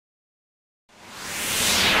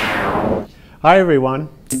Hi everyone.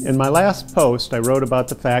 In my last post I wrote about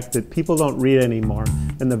the fact that people don't read anymore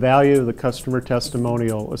and the value of the customer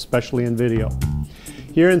testimonial, especially in video.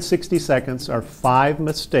 Here in 60 seconds are 5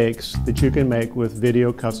 mistakes that you can make with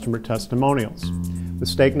video customer testimonials.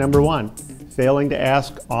 Mistake number 1, failing to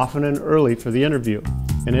ask often and early for the interview.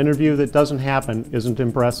 An interview that doesn't happen isn't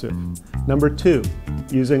impressive. Number 2,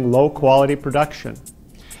 using low quality production.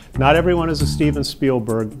 Not everyone is a Steven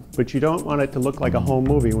Spielberg, but you don't want it to look like a home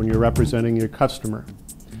movie when you're representing your customer.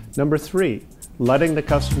 Number 3, letting the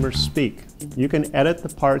customer speak. You can edit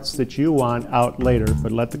the parts that you want out later,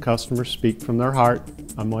 but let the customer speak from their heart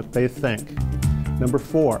on what they think. Number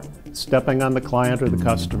 4, stepping on the client or the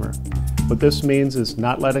customer. What this means is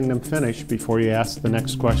not letting them finish before you ask the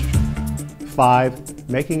next question. 5,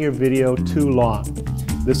 making your video too long.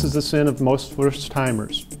 This is the sin of most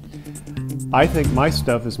first-timers. I think my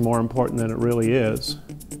stuff is more important than it really is,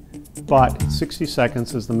 but 60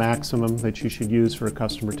 seconds is the maximum that you should use for a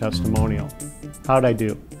customer testimonial. How'd I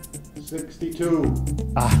do? 62.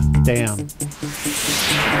 Ah, damn.